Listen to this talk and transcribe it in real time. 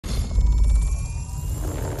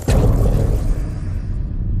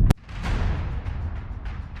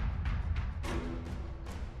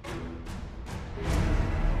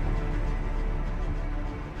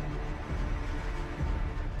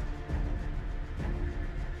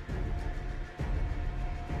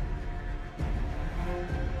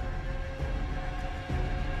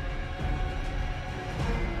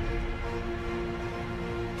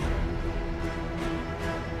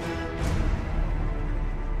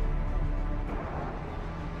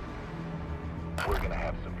We're gonna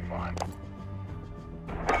have some fun.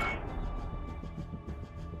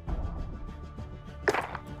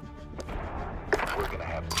 We're gonna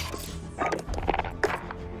have some fun.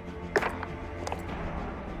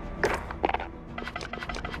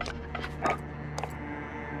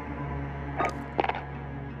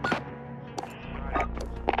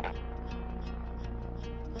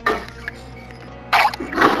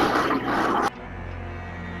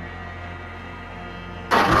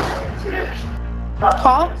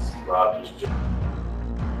 Huh?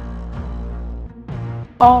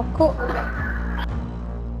 Oh, cool.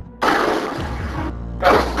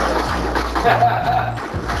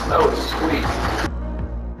 That was sweet.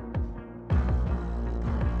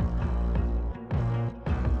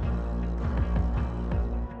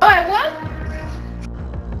 Alright, what?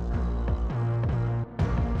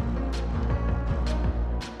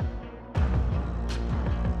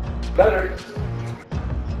 Better.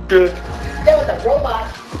 Good. There was a robot.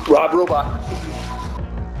 Rob Robot.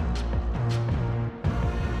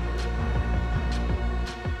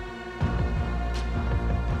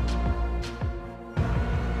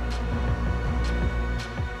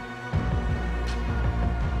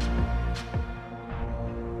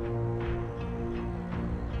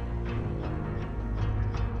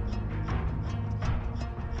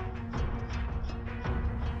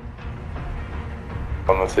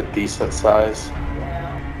 Almost a decent size. Yeah.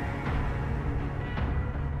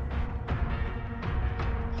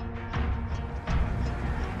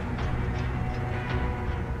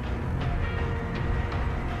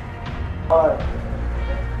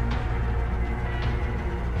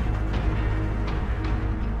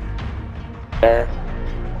 There.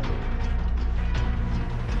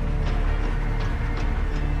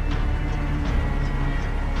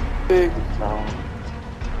 Big no.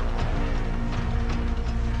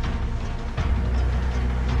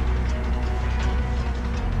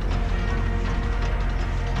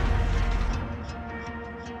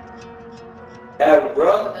 Yeah,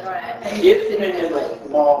 bro. Alright. Get it in like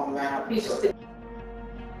long map. He's just Yeah,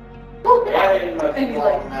 in like and he long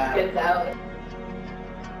like map. gets out.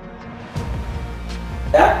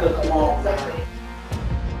 That's the small map. Exactly.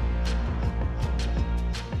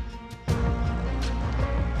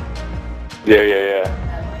 Yeah.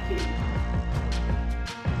 And like he.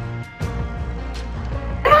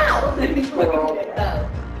 Ow! And he's like gets out.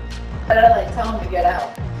 But I like tell him to get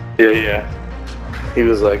out. Yeah. He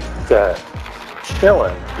was like that.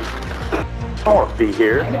 Chilling. I don't want to be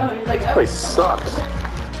here. I know, he's like, This oh. place sucks.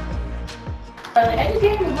 I'm like, hey, you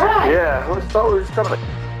gave me a ride. Yeah, I always thought we were just coming.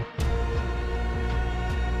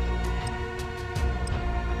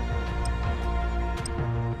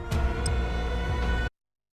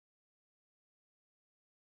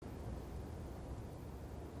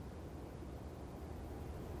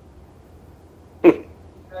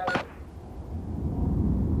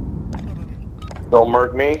 Don't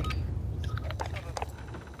murk me.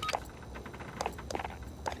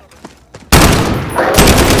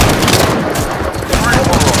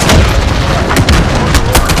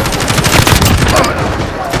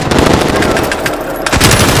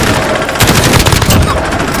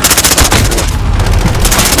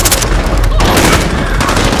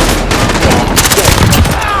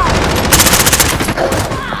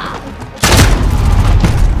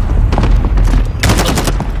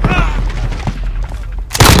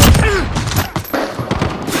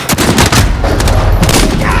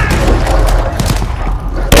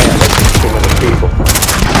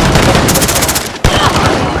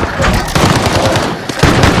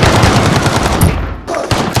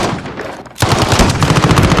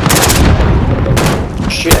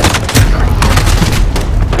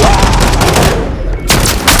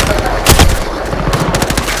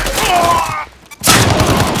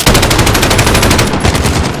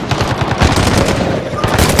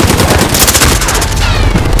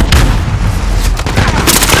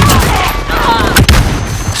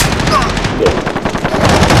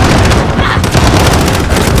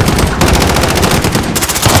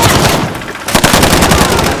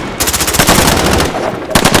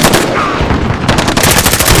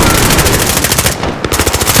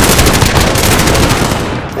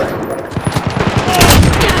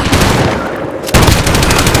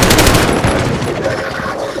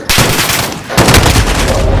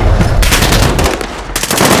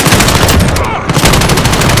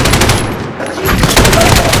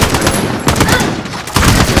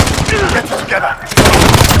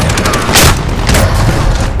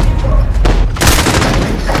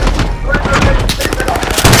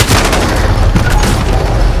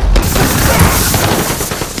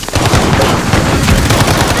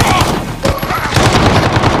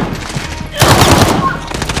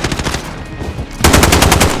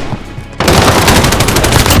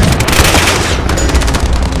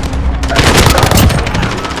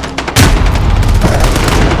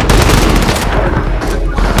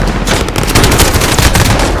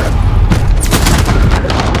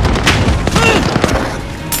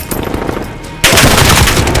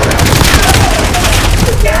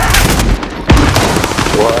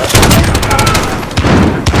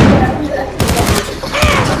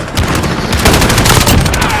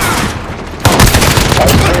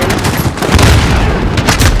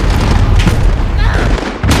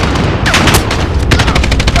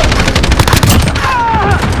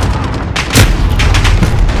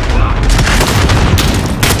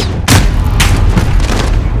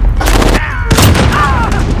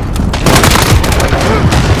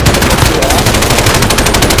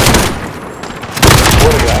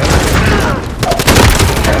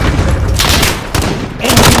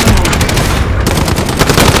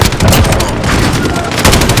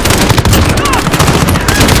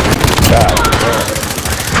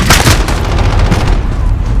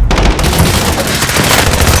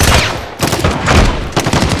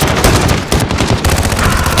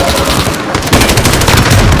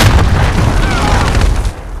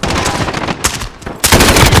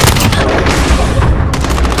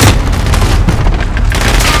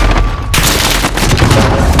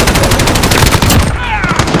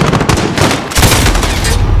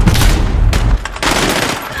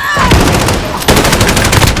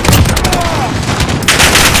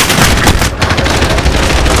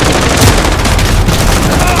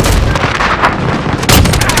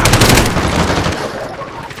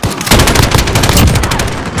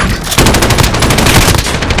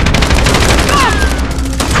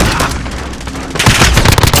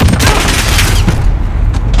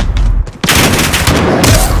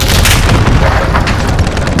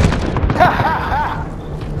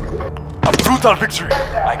 Total victory.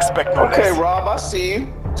 I expect no Okay, less. Rob, I see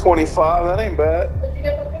you. 25, that ain't bad.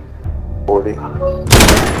 40. Oh,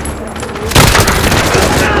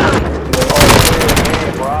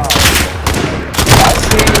 man, Rob. I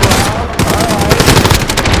see you,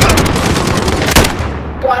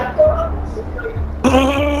 Rob. Alright.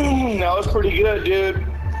 That was pretty good, dude.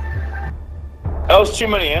 That was too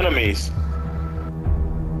many enemies.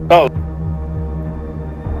 Oh.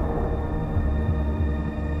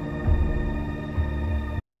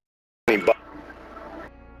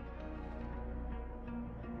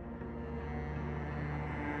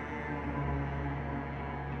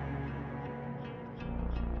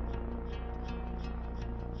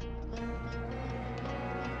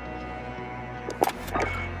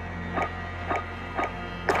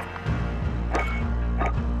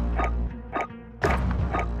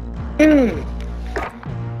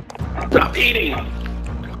 Stop eating!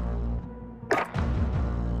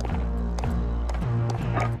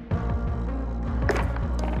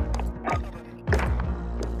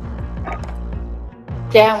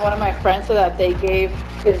 Damn, one of my friends said that they gave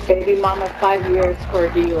his baby mama 5 years for a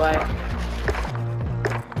DUI.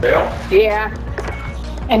 Yeah? Yeah.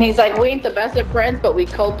 And he's like, we ain't the best of friends, but we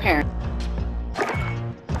co-parent.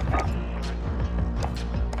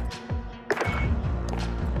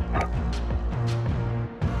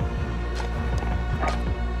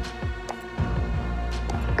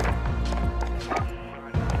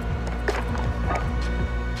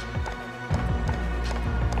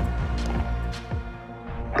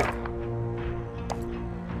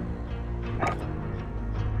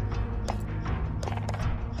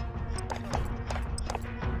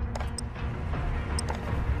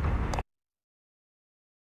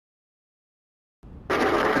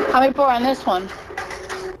 How many pour on this one?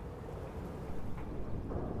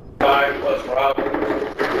 5 plus Rob.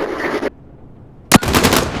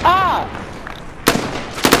 Ah!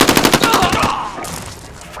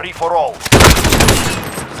 Free for all.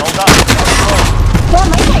 Sold out.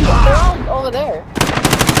 Damn, I can't get, they're all over there.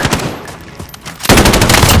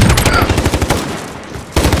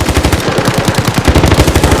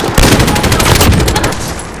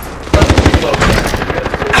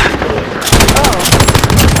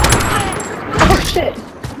 Oh shit.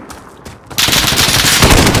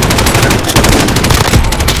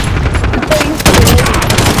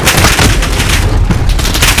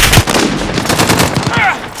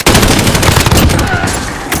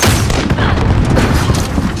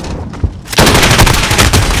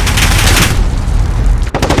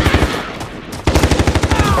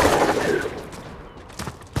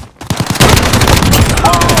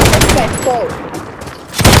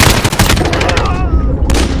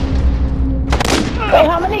 Wait,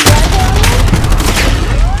 how many guys are on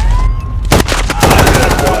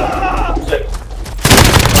there?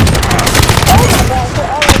 Oh my god, they're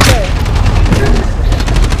all right there.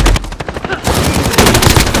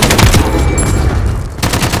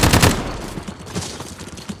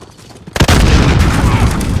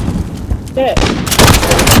 Shit. I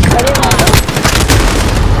didn't know.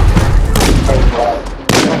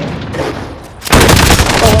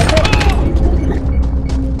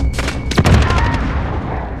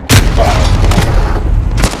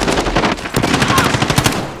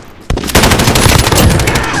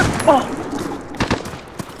 Oh, was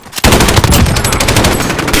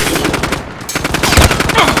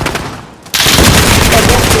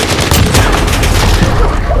it?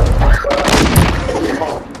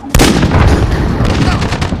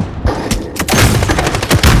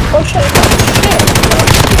 Oh shit, shit.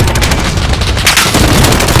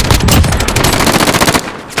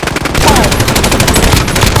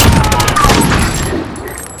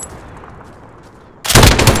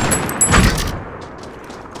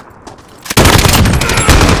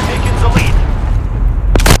 Taking the lead.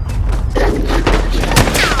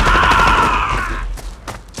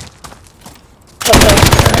 Okay.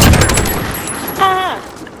 Ah!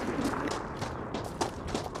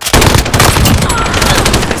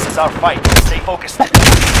 This is our fight. Stay focused.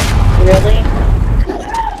 Really?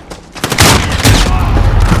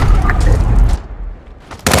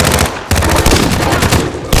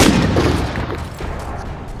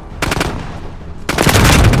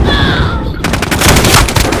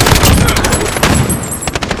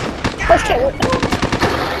 Oh shit.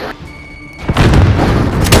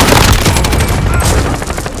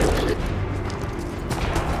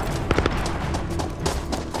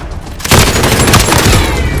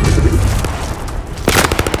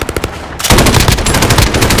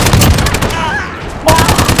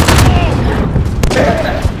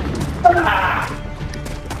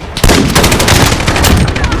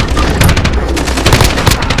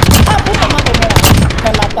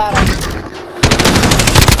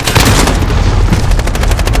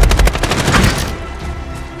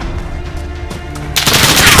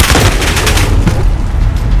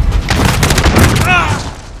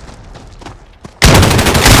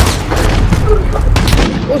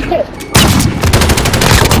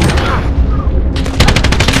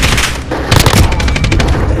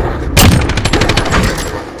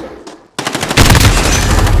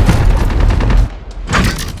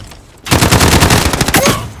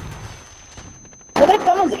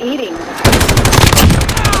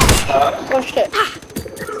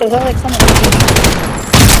 It sounds like someone.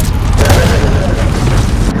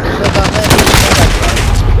 Look, I'll let you know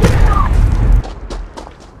that.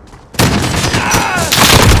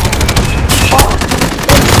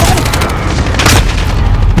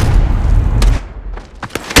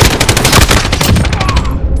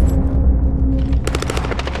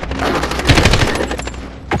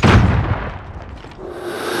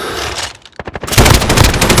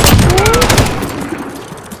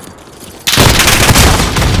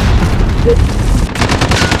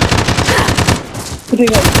 What do you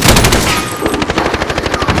got?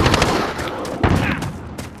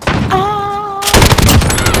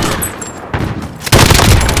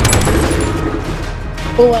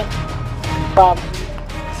 Who won? Bob.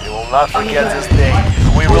 You will not forget this day.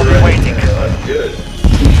 We will be waiting. Good.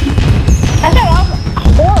 I thought I was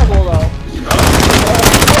horrible though.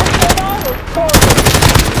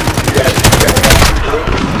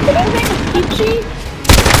 Did I make a peachy?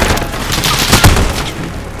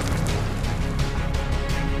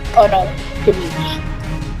 Oh no, give me.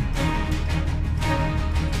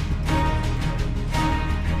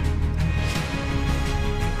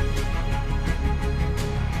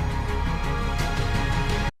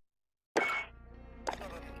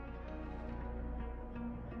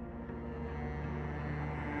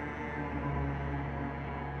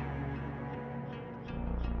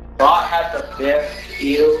 Bot had the best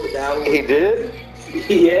skill. That was, He did?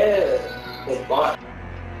 yeah. The bot.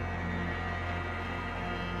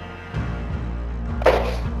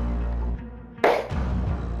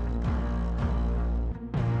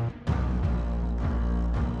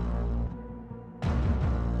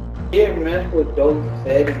 You ever mess with those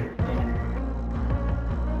settings?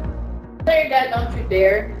 Tell your dad, don't you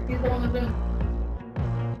dare. He's the one who's been.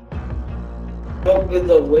 Don't get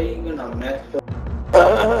the way you're gonna mess up.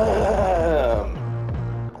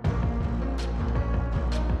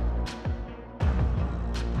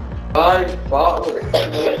 I bought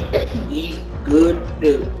he's good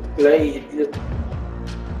to play. It's just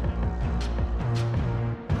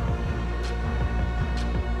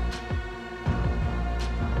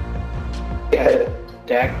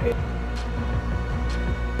attack it.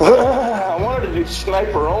 I wanted to do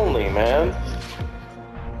sniper only, man.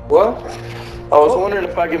 What? I was wondering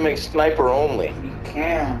if I could make sniper only. You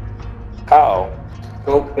can How?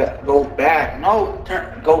 go back. Go back. No,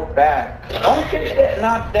 go back. Don't hit that.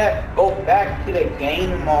 Not that. Go back to the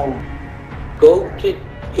game mode. Go to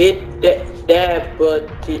hit that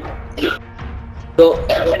button. So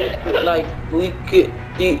like we could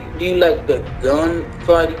do you like the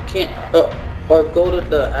gunfight? You can't or go to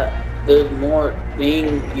the there's more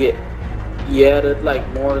thing. Yeah, there's like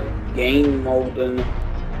more game mode and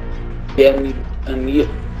and you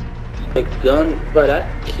the gun, but I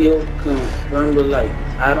killed remember like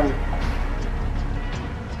I don't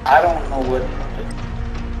know what.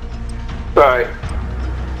 Alright.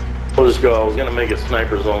 We'll just go. I was gonna make it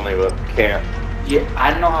snipers only, but can't. Yeah,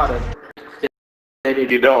 I know how to set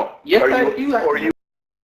it. You don't? Yes, Are I you, do. Or you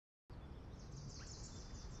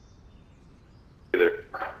either.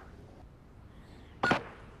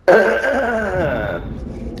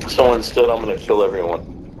 Someone stood, I'm gonna kill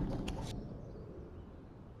everyone.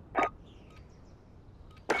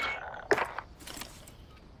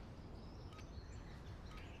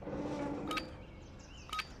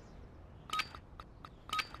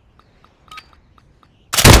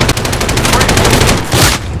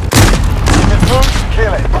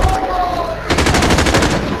 Kill it.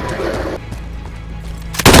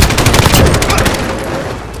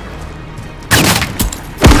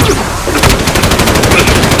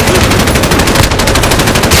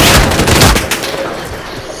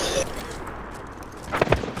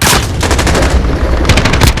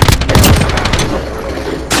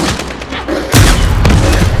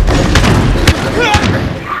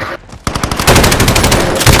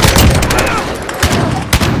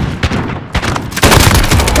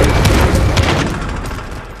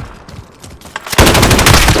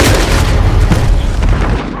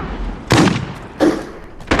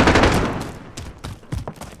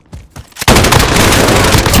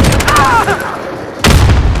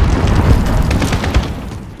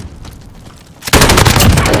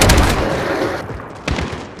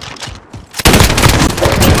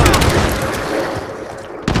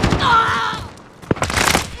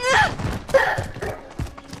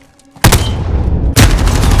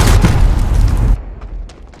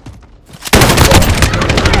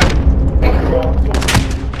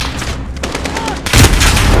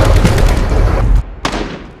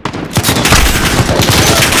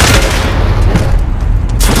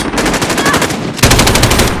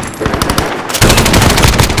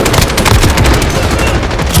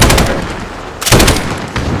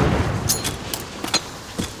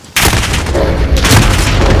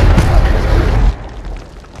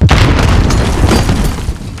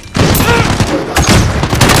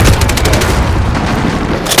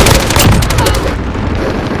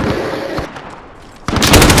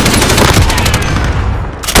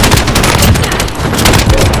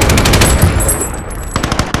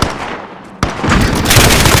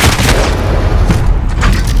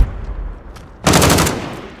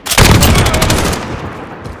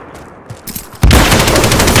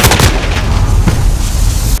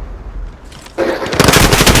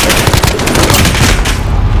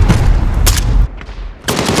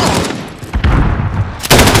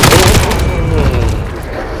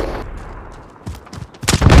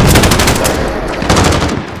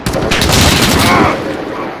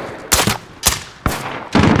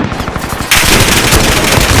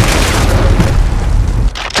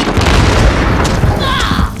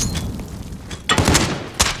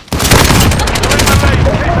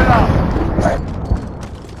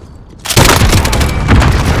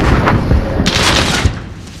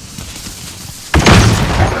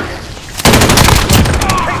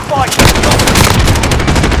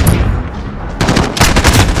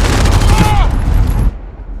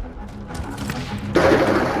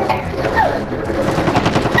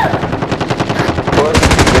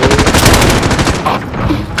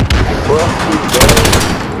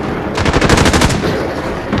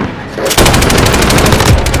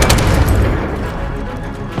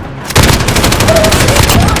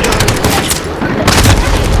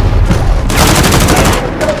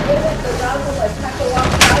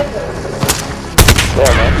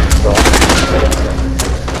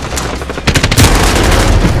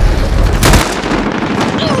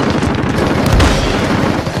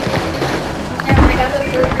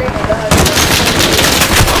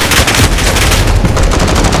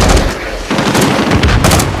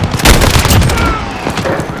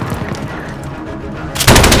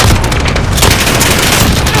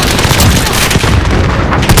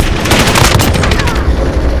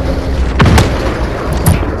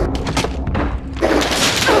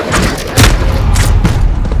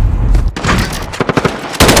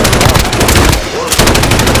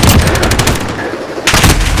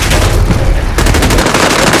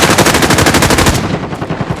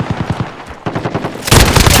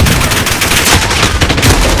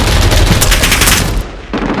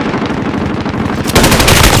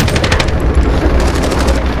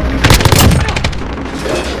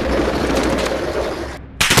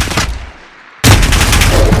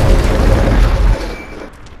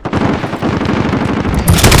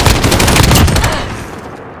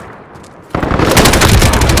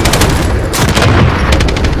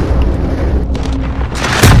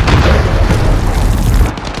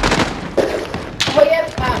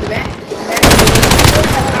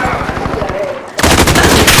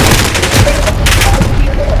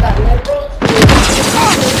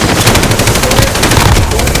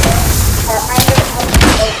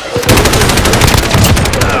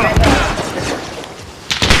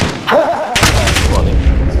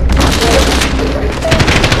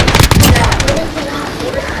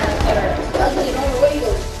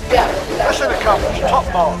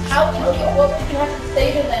 smokes. How would you, what would you have to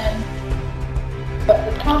say to them? But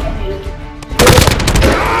the comment is,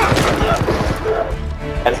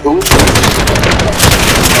 And who?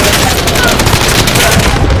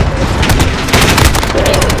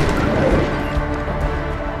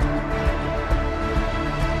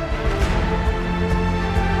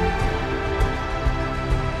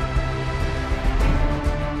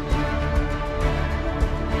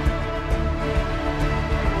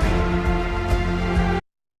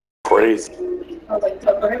 Crazy. I was like,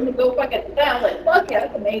 so for him to go fucking down, like, fuck yeah,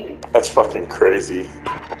 that's amazing. That's fucking crazy.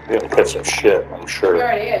 You're gonna catch some shit, I'm You sure.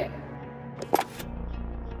 already is.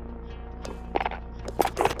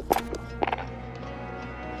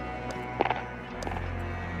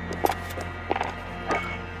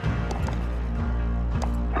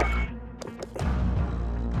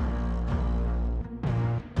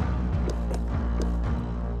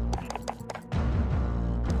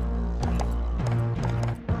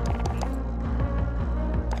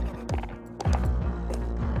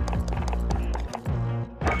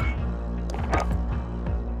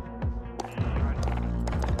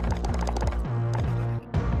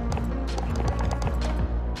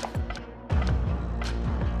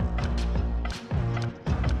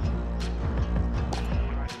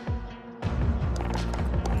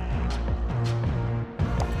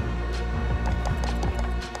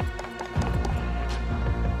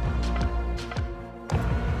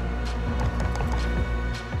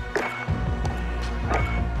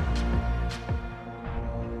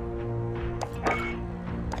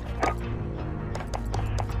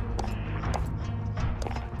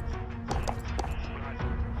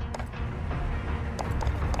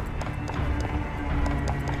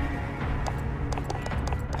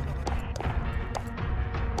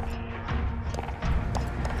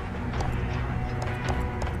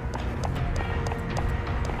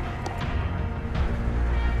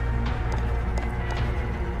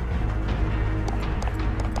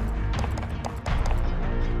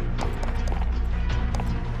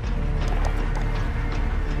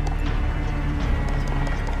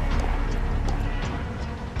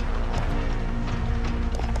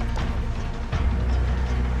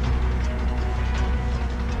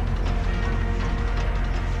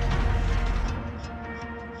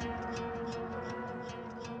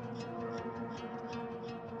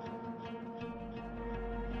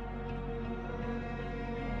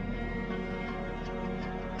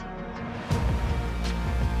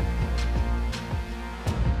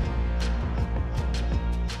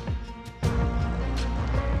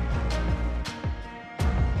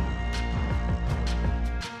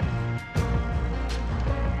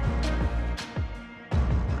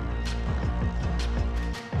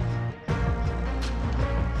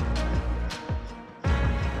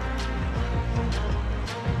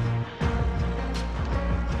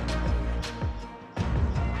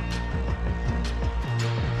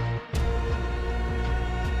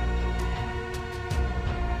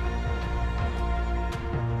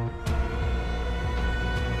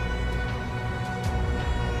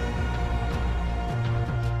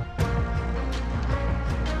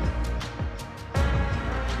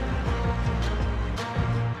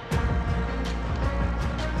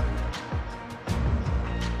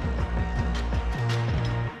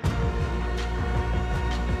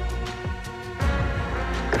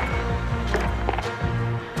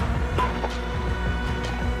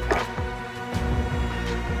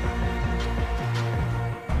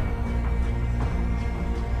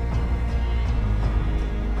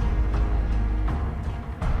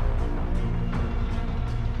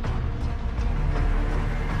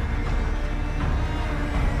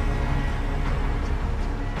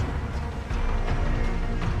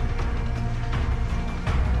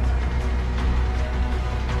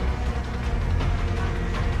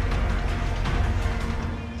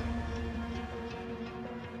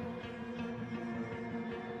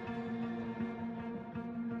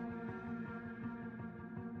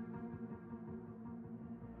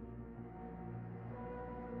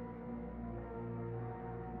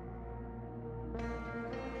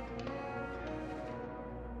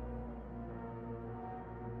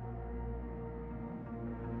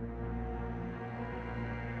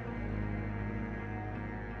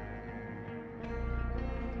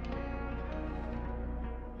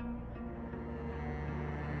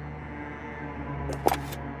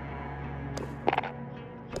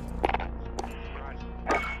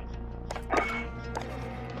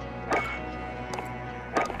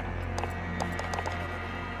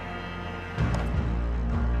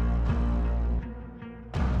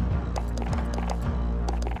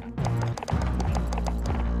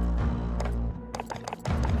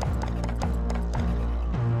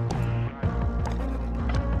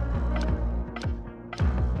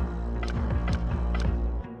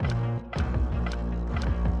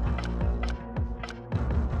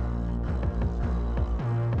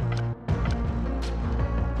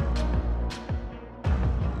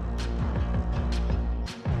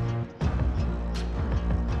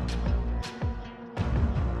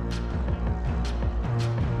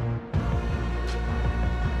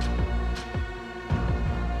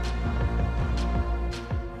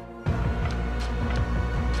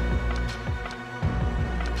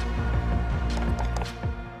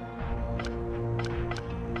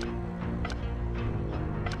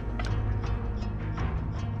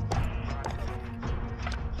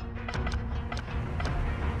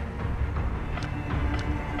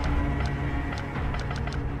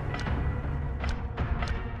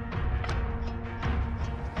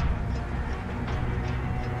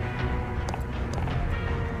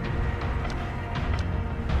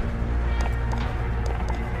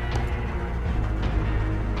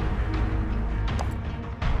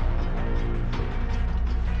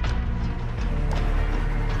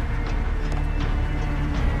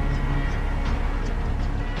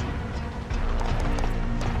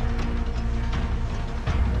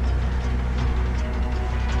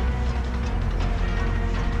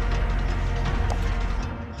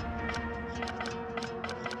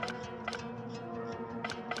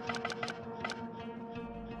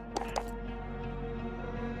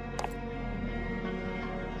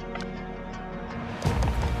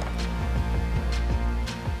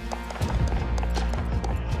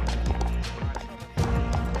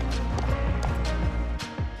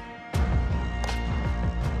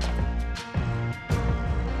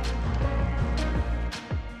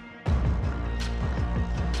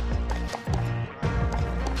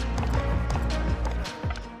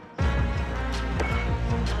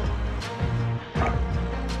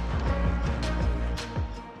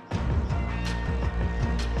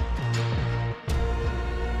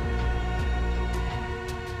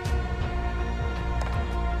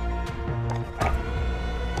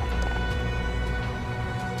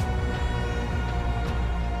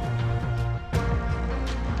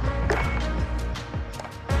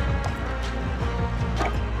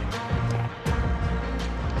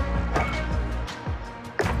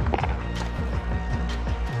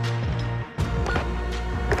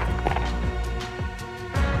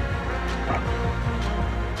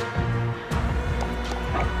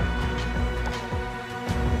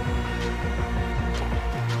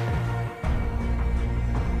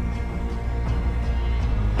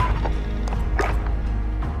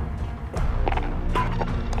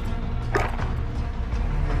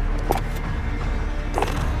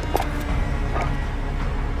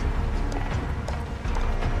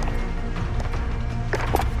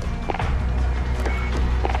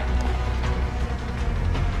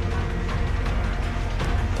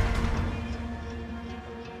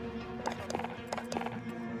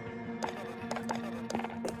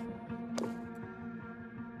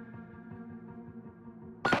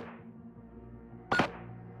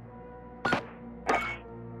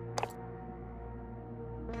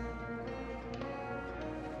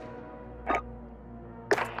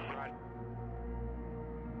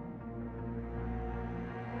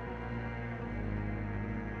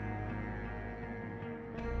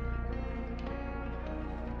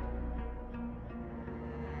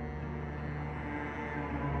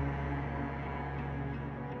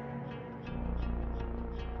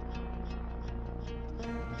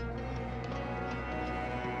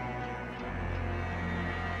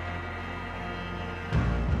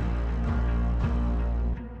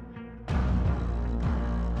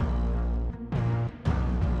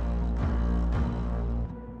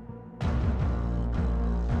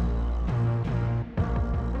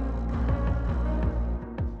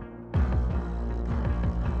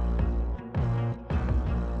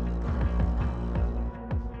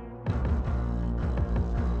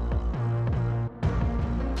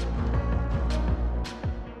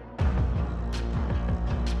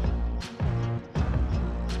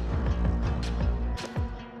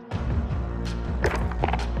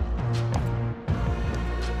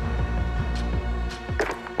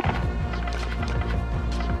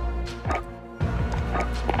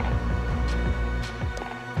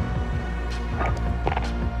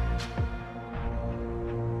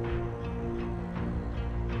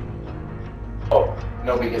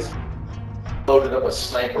 nobody gets loaded up a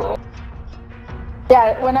sniper.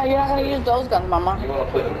 Yeah, you're not gonna use those guns, Mama. You want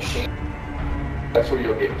to play the machine. That's where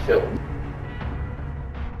you'll get killed.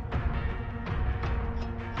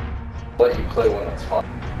 Let you play when it's fun.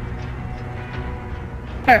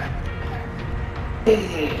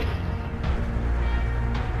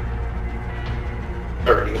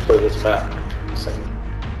 Or you can play this map.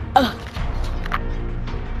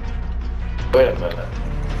 Wait a minute.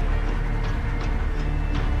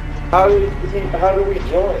 How do we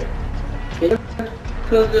join?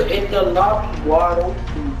 Because it's a lobby wide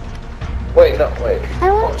open. Wait, no, wait.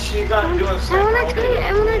 She's not doing something.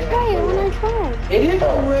 I wanna try. It is a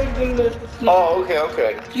regular. Oh,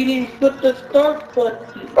 okay. She didn't put the start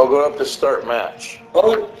button. I'll go up to start match.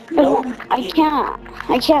 Oh, no. I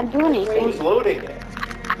can't do anything. Who's loading it?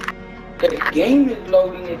 The game is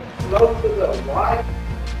loading. It's slow to the wide.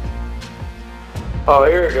 Oh,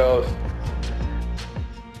 here it goes.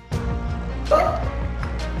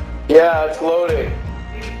 Yeah, it's loading.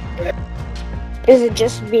 Is it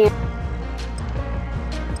just being?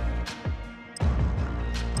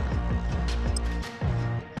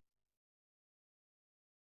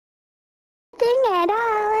 At all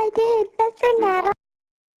I did, that's not.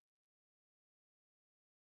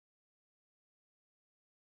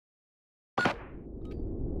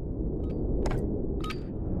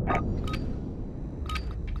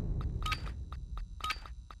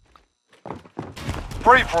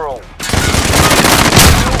 Free for all.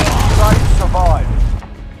 Save, survive.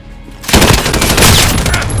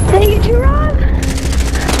 Did I get you wrong?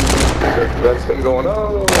 That's been going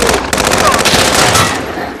on.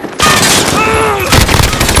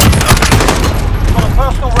 Got a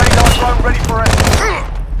personal radar drone ready for it.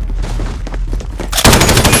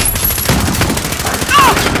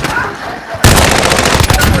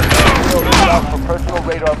 For personal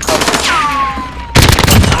radar coverage.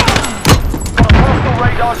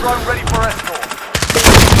 Radar drone ready for escort.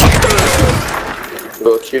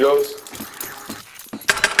 Little Cheetos.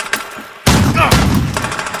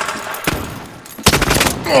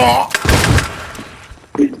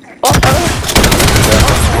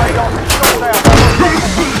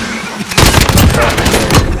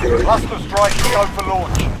 Cluster strike, go for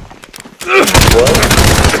launch.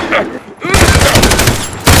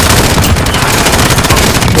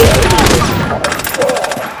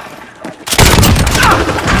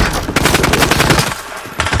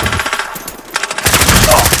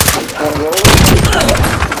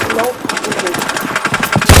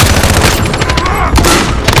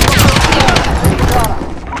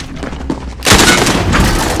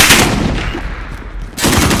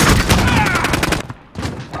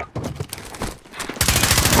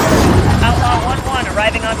 Outlaw 1-1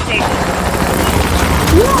 arriving on station.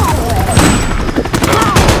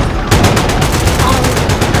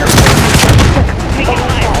 Taking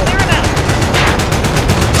fire, clear him out.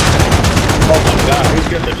 Oh my God, who's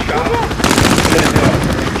got the shot?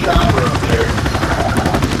 Chopper up there.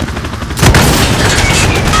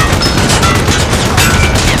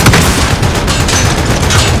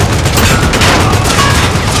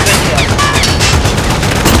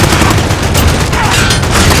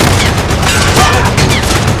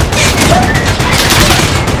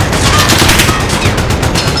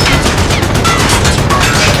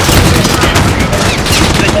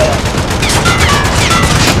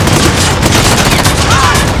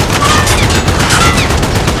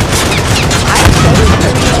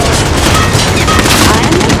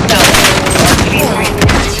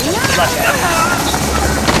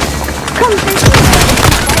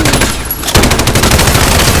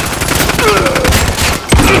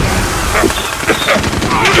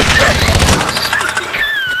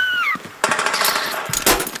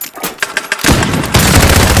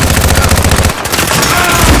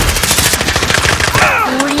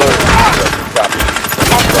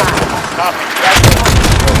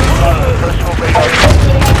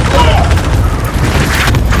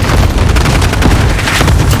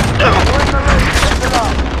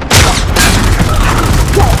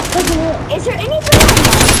 Is there anybody on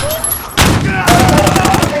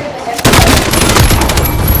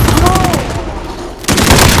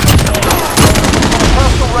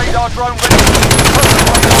Personal radar drone ready.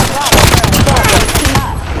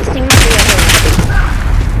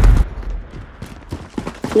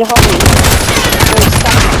 You're holding. You're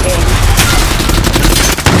stuck in the game.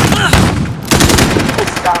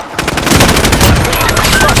 Stop.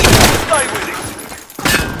 Stay with it.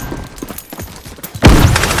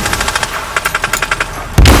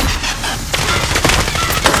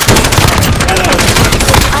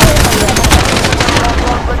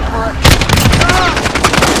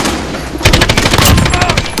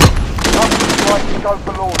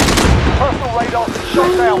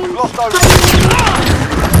 Lost over.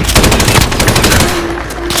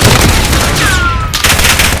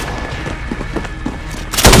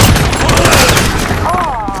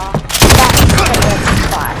 Oh, that's a good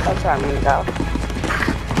spot. That's where I'm gonna go.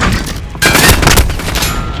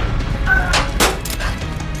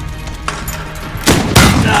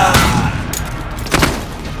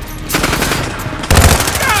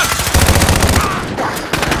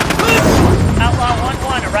 Outlaw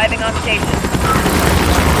 1-1 arriving on station.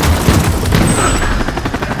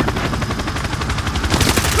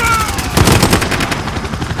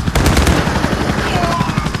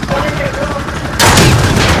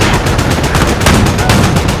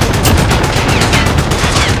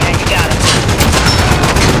 Yeah, you got it.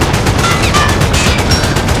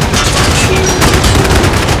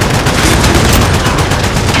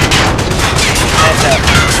 Heads up.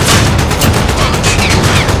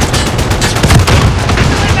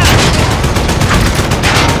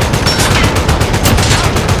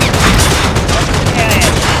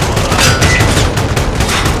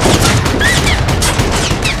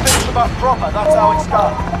 Finish them up proper, that's how it's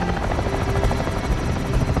done.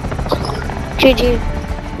 GG.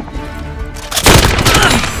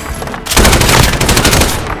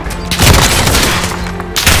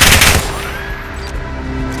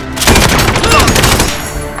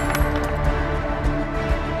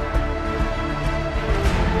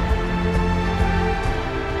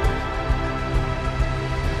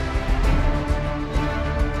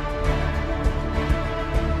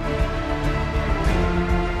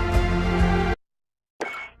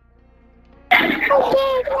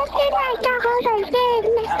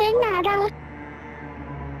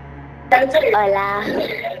 Hola.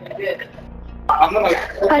 I'm gonna.